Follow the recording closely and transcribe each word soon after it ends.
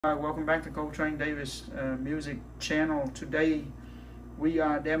Welcome back to Coltrane Davis music channel. Today we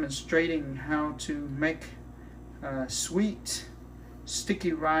are demonstrating how to make sweet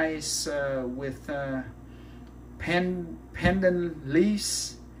sticky rice with pandan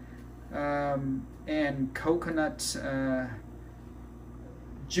leaves and coconut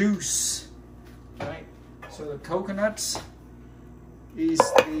juice. Right. So the coconuts is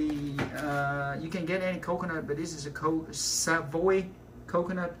the you can get any coconut, but this is a Savoy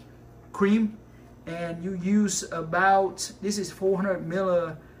coconut cream, and you use about, this is 400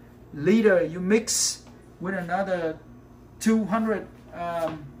 milliliter. You mix with another 200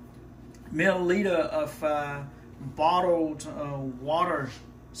 milliliter of bottled water,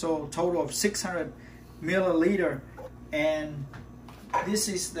 so total of 600 milliliter. And this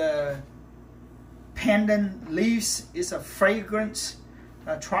is the pandan leaves. It's a fragrant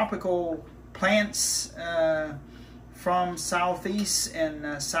tropical plants from Southeast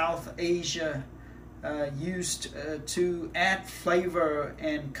and South Asia, used to add flavor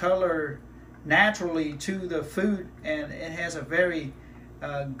and color naturally to the food, and it has a very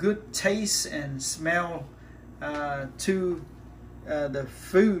good taste and smell to the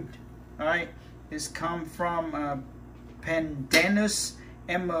food. All right, it's come from Pandanus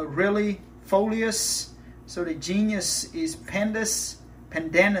Amaryllifolius. So the genus is Pandanus,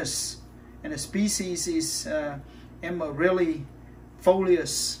 and the species is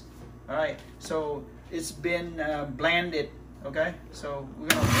Amaryllifolius. All right, so it's been blended. Okay, so we're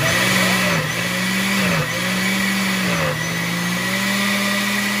gonna blend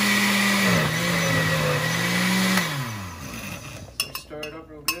it. So stir it up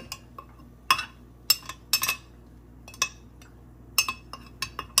real good.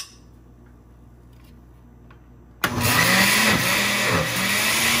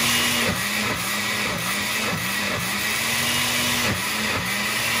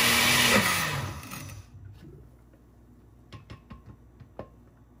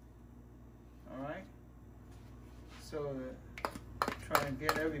 So try and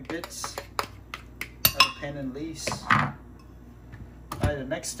get every bit of the pandan leaves. Alright, the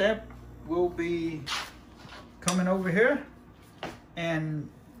next step will be coming over here and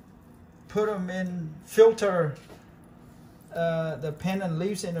put them in, filter the pandan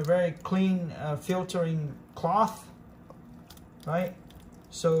leaves in a very clean filtering cloth, right?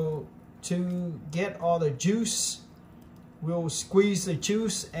 So to get all the juice, we'll squeeze the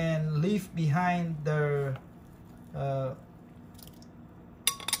juice and leave behind the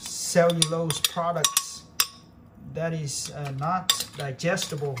cellulose products that is not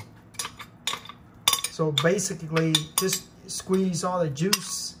digestible. So basically just squeeze all the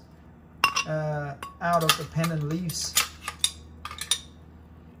juice out of the pandan leaves,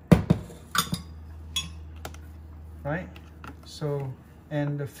 right? So,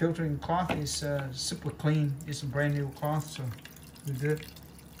 and the filtering cloth is super clean. It's a brand new cloth, so we're good.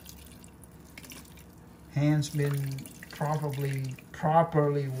 Hands been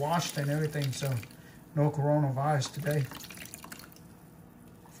properly washed and everything, so no coronavirus today.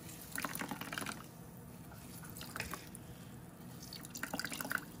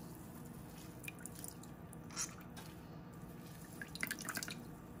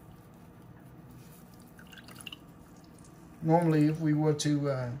 Normally, if we were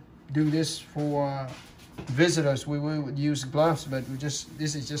to do this for visitors, we would use gloves, but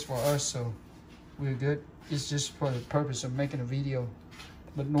this is just for us, so we're good. It's just for the purpose of making a video.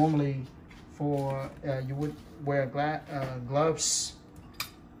 But normally for you would wear gloves.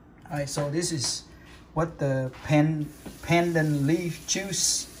 All right, so this is what the pandan leaf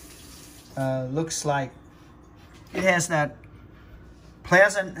juice looks like. It has that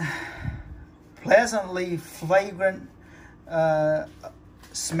pleasantly flagrant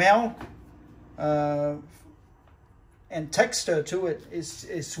smell and texture to it.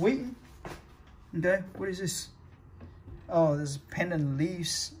 Is sweet. Okay, what is this? Oh, this is pandan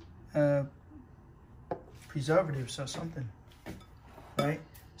leaves preservatives or something, right?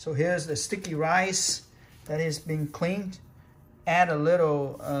 So here's the sticky rice that is being cleaned. Add a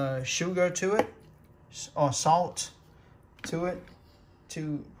little sugar to it, or salt to it,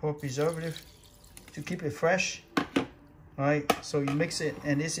 for preservative, to keep it fresh. All right, so you mix it,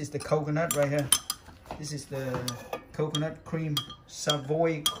 and this is the coconut right here. This is the coconut cream,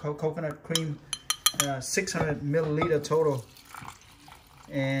 Savoy coconut cream. 600 milliliter total,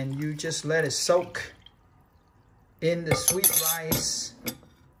 and you just let it soak in the sweet rice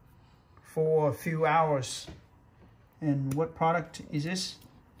for a few hours. And what product is this?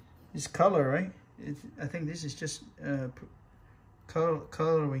 It's color, right? I think this is just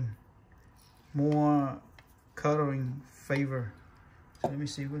coloring, more coloring flavor. So let me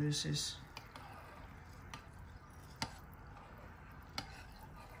see what this is.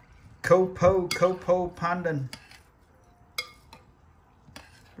 Copo Pandan.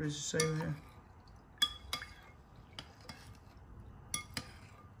 What does it say here?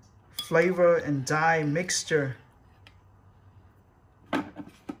 Flavor and dye mixture.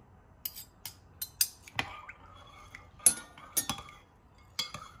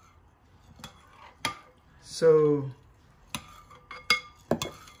 So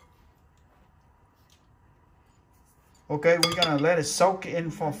okay, we're gonna let it soak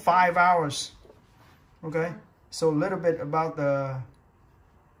in for 5 hours. Okay, so a little bit about the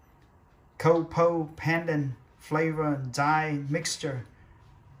Copo Pandan flavor and dye mixture.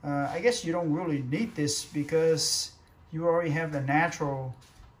 I guess you don't really need this because you already have the natural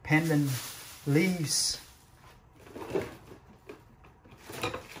pandan leaves.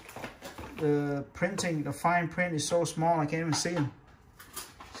 The printing, the fine print is so small I can't even see them.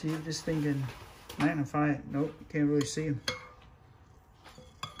 See if this thing can magnify it. Nope, can't really see them.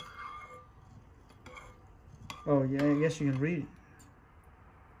 Oh yeah, I guess you can read it.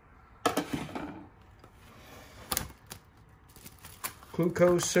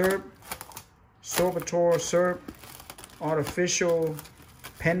 Glucose syrup, sorbitol syrup, artificial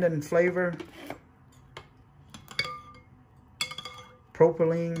pandan flavor,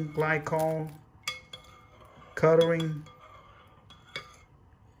 propylene glycol, coloring,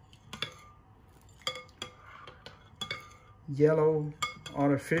 yellow,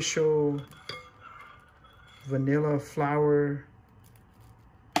 artificial vanilla flower,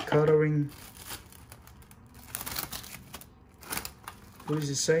 coloring. What does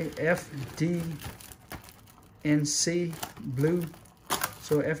it say? FD&C blue.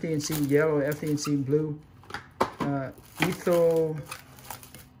 So FD&C yellow, FD&C blue. Ethyl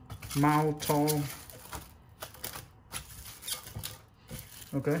maltol.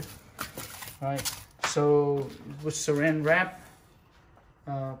 Okay. All right. So with saran wrap,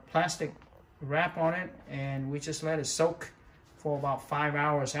 plastic wrap on it, and we just let it soak for about 5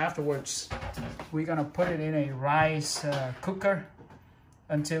 hours. Afterwards, we're gonna put it in a rice cooker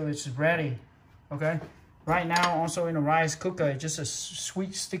until it's ready. Okay. Right now, also in a rice cooker, it's just a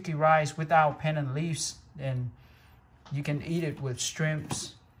sweet sticky rice without pandan leaves, and you can eat it with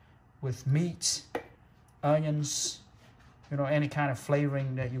shrimps, with meat, onions, you know, any kind of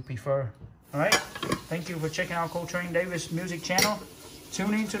flavoring that you prefer. All right. Thank you for checking out Coltrane Davis Music Channel.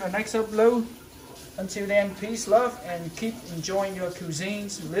 Tune in to the next upload. Until then, peace, love, and keep enjoying your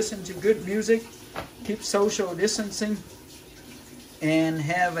cuisines. Listen to good music. Keep social distancing. And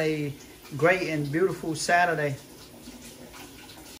have a great and beautiful Saturday.